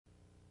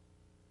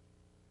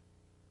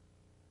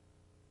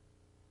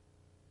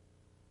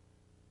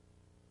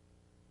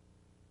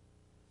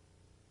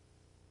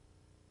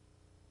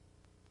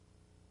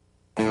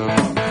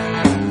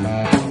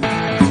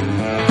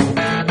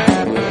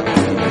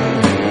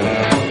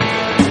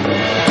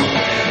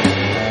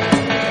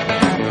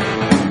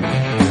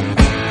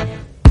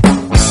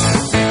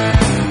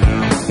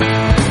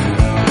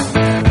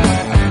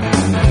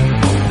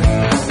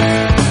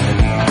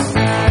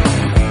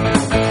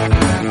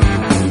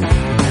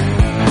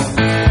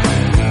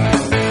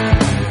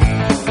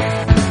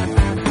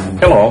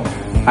Hello,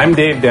 I'm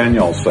Dave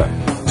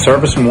Danielson,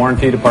 Service and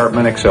Warranty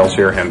Department,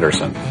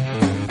 Excelsior-Henderson.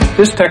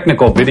 This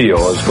technical video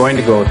is going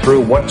to go through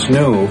what's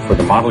new for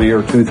the model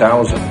year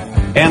 2000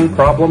 and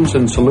problems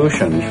and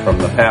solutions from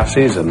the past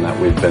season that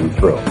we've been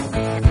through.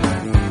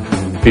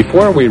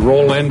 Before we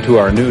roll into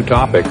our new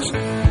topics,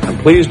 I'm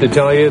pleased to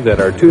tell you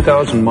that our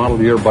 2000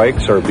 model year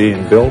bikes are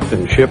being built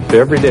and shipped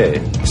every day.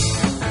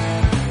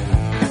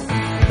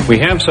 We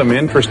have some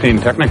interesting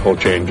technical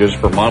changes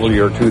for model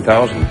year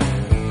 2000.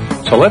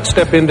 So let's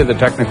step into the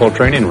technical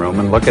training room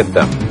and look at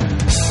them.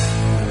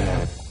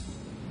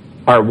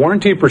 Our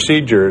warranty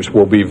procedures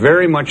will be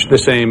very much the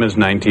same as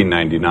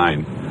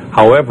 1999.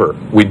 However,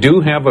 we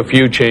do have a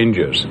few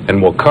changes,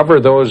 and we'll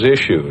cover those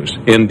issues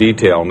in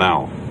detail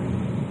now.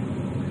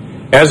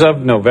 As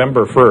of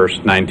November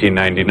 1st,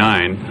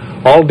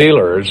 1999, all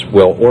dealers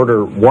will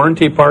order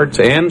warranty parts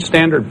and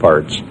standard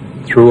parts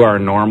through our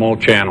normal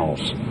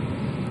channels.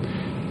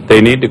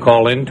 They need to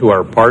call into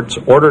our parts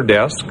order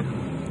desk,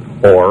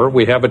 or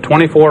we have a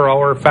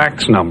 24-hour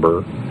fax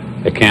number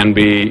that can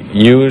be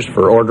used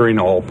for ordering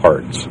all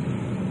parts.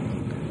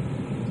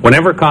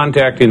 Whenever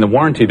contacting the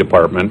warranty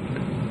department,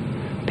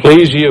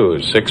 please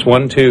use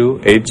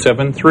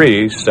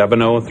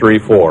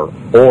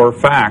 612-873-7034 or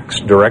fax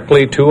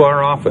directly to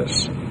our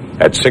office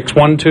at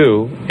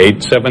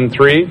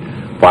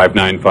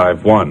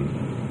 612-873-5951.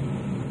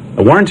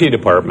 The warranty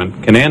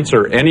department can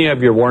answer any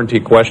of your warranty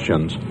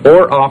questions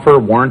or offer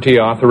warranty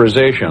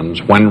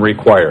authorizations when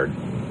required.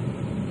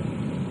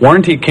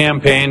 Warranty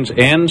campaigns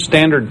and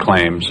standard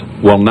claims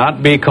will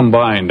not be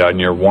combined on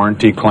your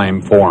warranty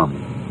claim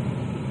form.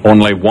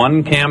 Only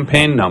one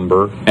campaign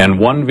number and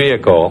one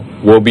vehicle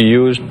will be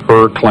used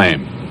per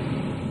claim.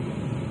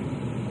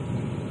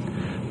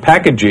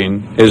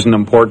 Packaging is an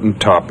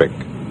important topic.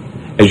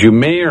 As you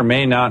may or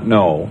may not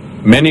know,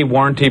 many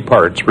warranty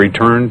parts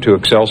returned to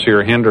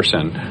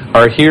Excelsior-Henderson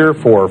are here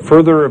for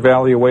further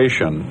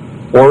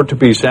evaluation or to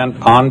be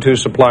sent on to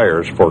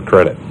suppliers for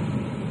credit.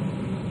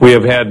 We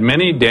have had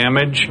many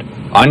damaged,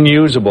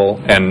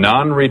 unusable, and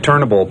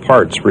non-returnable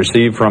parts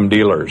received from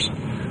dealers.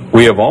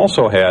 We have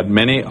also had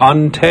many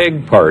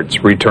untagged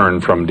parts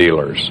returned from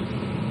dealers.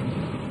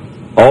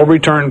 All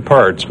returned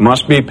parts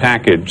must be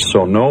packaged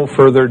so no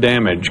further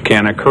damage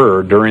can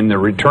occur during the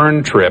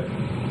return trip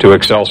to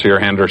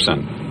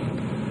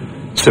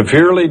Excelsior-Henderson.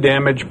 Severely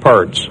damaged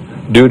parts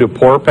due to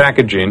poor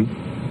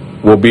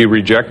packaging will be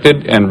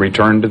rejected and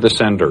returned to the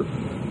sender.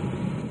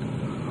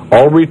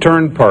 All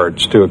returned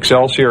parts to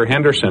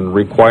Excelsior-Henderson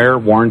require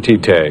warranty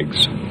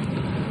tags.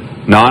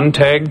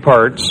 Non-tagged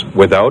parts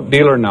without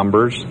dealer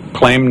numbers,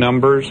 claim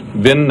numbers,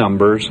 VIN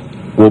numbers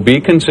will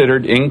be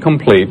considered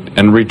incomplete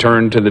and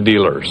returned to the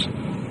dealers.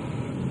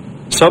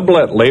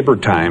 Sublet labor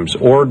times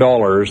or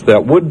dollars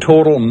that would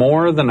total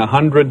more than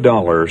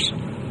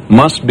 $100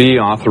 must be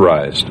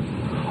authorized.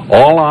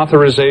 All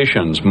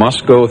authorizations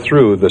must go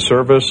through the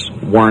service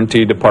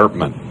warranty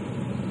department.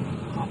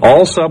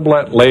 All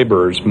sublet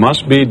labors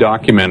must be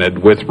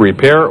documented with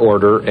repair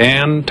order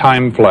and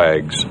time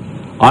flags.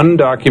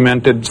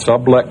 Undocumented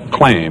sublet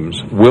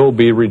claims will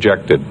be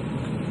rejected.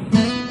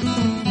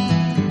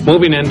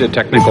 Moving into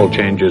technical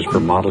changes for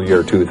model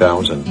year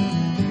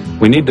 2000,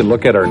 we need to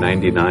look at our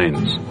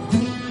 99s.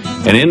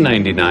 And in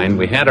 99,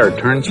 we had our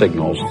turn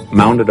signals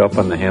mounted up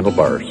on the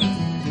handlebars.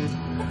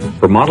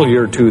 For model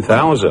year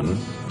 2000,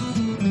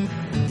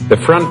 the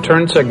front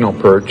turn signal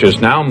perch is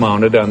now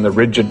mounted on the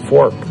rigid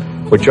fork,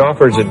 which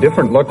offers a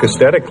different look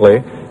aesthetically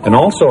and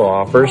also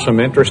offers some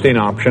interesting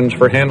options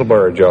for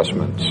handlebar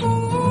adjustments.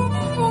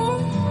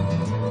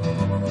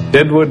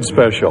 Deadwood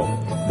Special.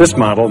 This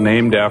model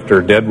named after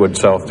Deadwood,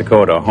 South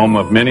Dakota, home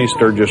of many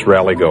Sturgis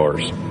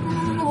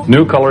rallygoers.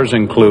 New colors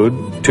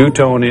include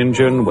two-tone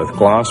engine with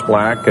gloss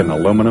black and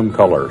aluminum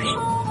colors.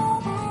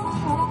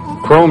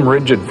 Chrome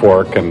rigid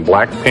fork and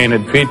black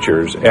painted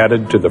features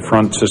added to the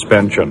front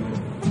suspension.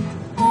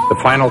 The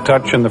final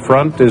touch in the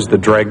front is the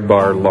drag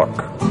bar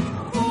look.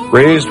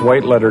 Raised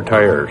white letter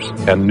tires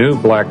and new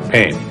black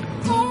paint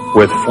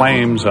with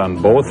flames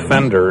on both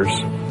fenders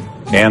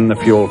and the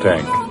fuel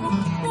tank.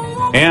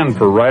 And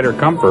for rider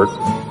comfort,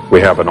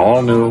 we have an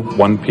all-new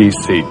one-piece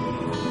seat.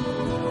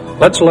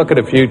 Let's look at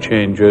a few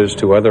changes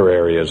to other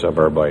areas of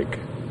our bike.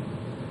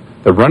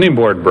 The running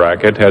board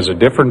bracket has a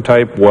different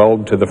type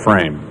weld to the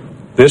frame.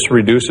 This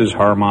reduces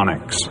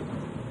harmonics.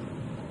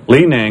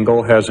 Lean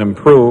angle has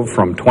improved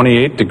from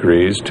 28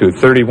 degrees to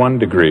 31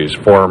 degrees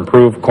for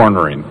improved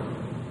cornering.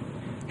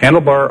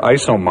 Handlebar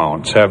ISO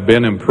mounts have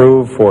been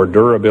improved for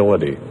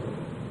durability.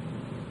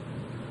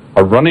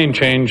 A running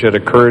change that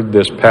occurred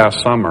this past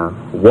summer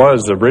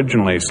was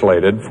originally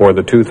slated for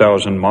the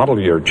 2000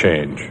 model year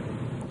change.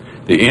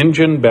 the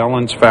engine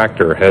balance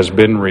factor has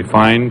been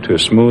refined to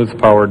smooth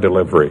power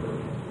delivery.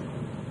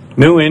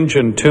 New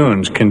engine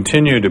tunes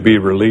continue to be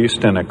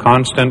released in a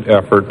constant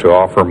effort to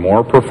offer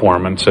more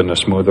performance and a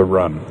smoother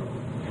run.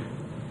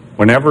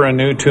 Whenever a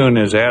new tune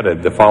is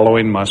added, the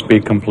following must be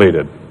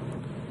completed: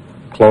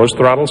 closed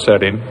throttle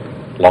setting,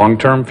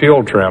 long-term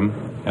fuel trim,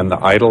 and the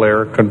idle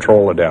air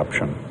control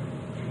adaptation.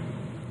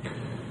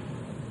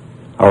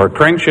 Our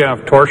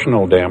crankshaft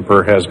torsional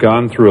damper has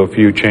gone through a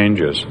few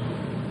changes.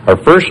 Our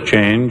first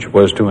change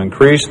was to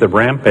increase the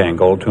ramp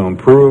angle to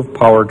improve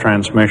power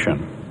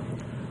transmission.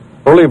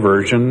 Early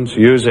versions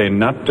use a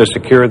nut to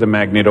secure the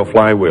magneto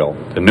flywheel.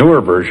 The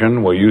newer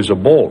version will use a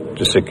bolt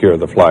to secure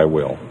the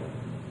flywheel.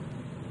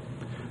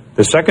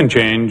 The second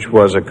change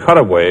was a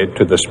cutaway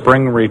to the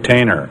spring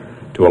retainer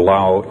to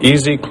allow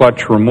easy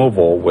clutch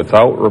removal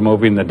without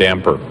removing the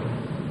damper.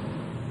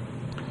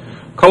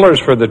 Colors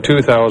for the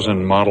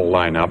 2000 model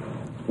lineup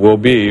will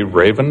be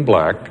Raven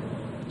Black,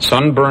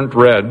 Sunburnt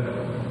Red,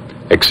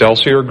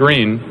 Excelsior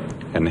Green,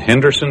 and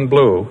Henderson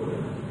Blue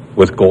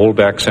with gold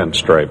accent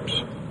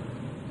stripes.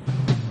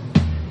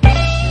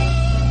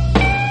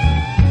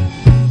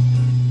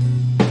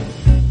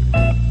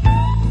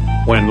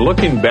 When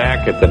looking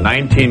back at the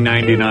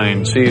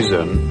 1999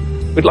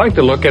 season, we'd like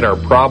to look at our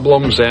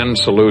problems and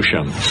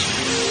solutions.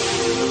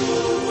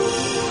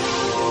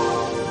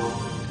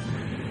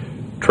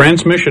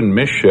 Transmission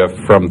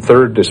misshift from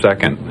third to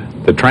second.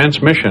 The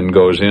transmission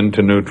goes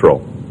into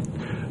neutral.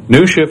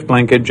 New shift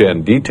linkage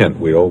and detent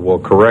wheel will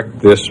correct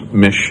this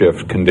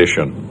misshift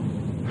condition.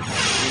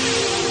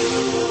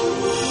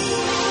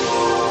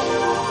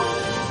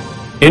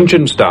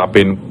 Engine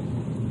stopping.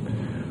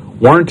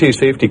 Warranty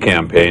Safety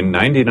Campaign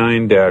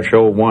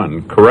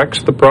 99-01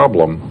 corrects the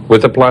problem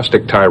with a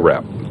plastic tie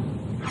wrap.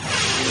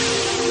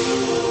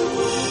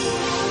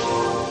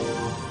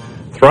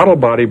 Throttle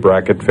body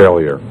bracket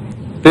failure.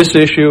 This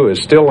issue is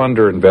still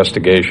under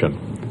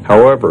investigation.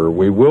 However,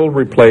 we will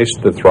replace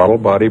the throttle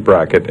body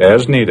bracket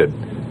as needed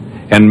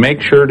and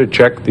make sure to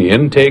check the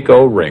intake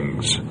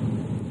O-rings.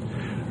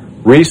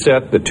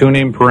 Reset the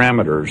tuning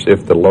parameters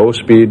if the low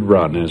speed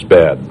run is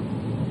bad.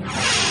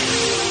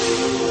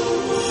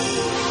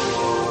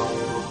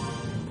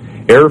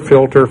 Air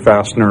filter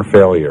fastener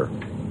failure.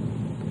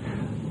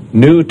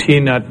 New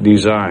T-nut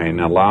design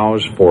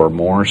allows for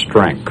more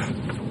strength.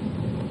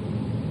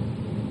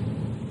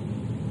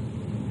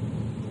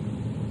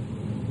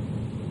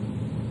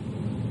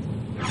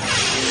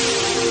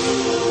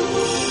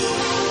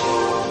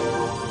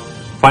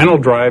 Final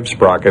drive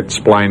sprocket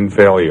spline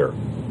failure.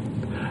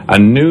 A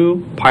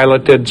new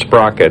piloted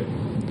sprocket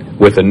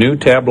with a new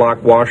tab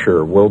lock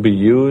washer will be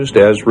used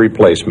as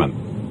replacement.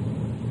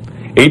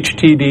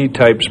 HTD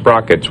type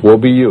sprockets will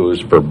be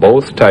used for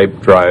both type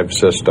drive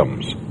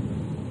systems.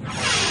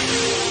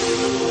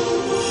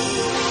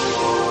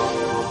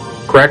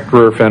 Cracked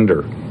rear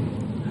fender.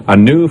 A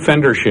new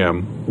fender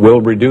shim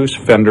will reduce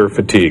fender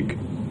fatigue.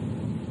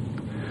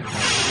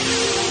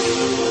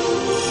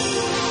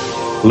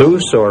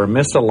 Loose or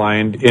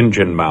misaligned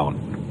engine mount.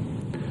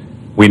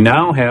 We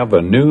now have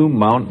a new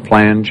mount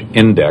flange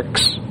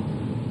index,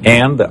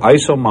 and the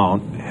ISO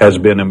mount has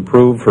been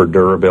improved for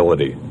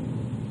durability.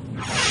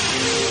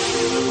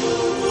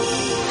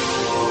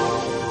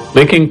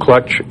 Leaking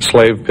clutch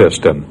slave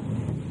piston.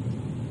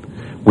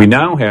 We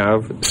now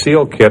have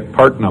seal kit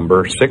part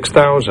number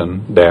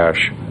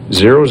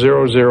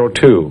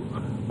 6000-0002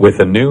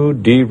 with a new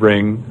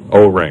D-ring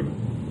O-ring.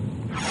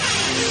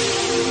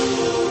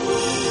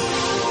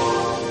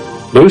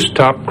 Loose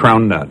top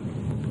crown nut.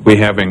 We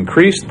have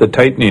increased the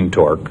tightening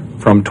torque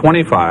from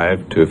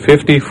 25 to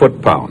 50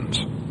 foot-pounds.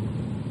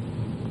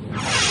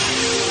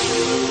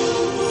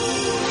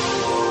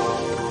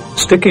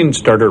 Sticking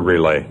starter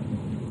relay.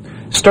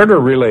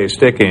 Starter relay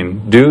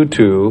sticking due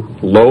to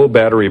low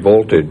battery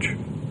voltage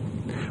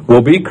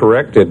will be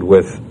corrected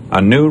with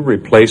a new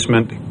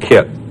replacement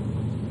kit.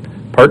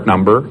 Part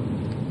number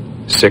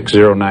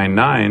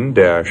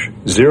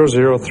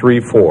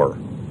 6099-0034.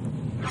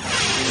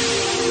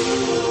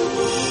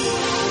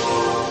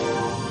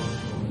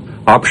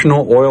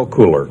 Optional oil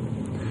cooler.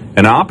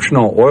 An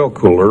optional oil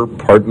cooler,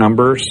 part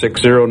number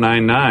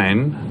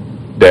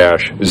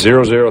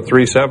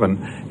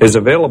 6099-0037, is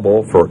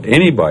available for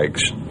any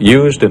bikes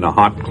used in a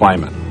hot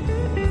climate.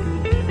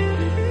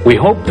 We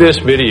hope this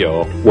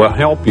video will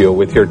help you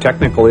with your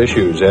technical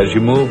issues as you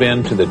move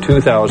into the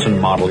 2000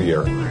 model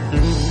year.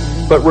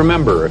 But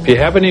remember, if you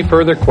have any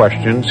further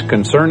questions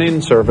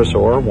concerning service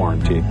or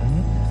warranty,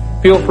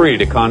 feel free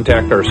to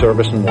contact our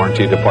service and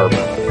warranty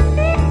department.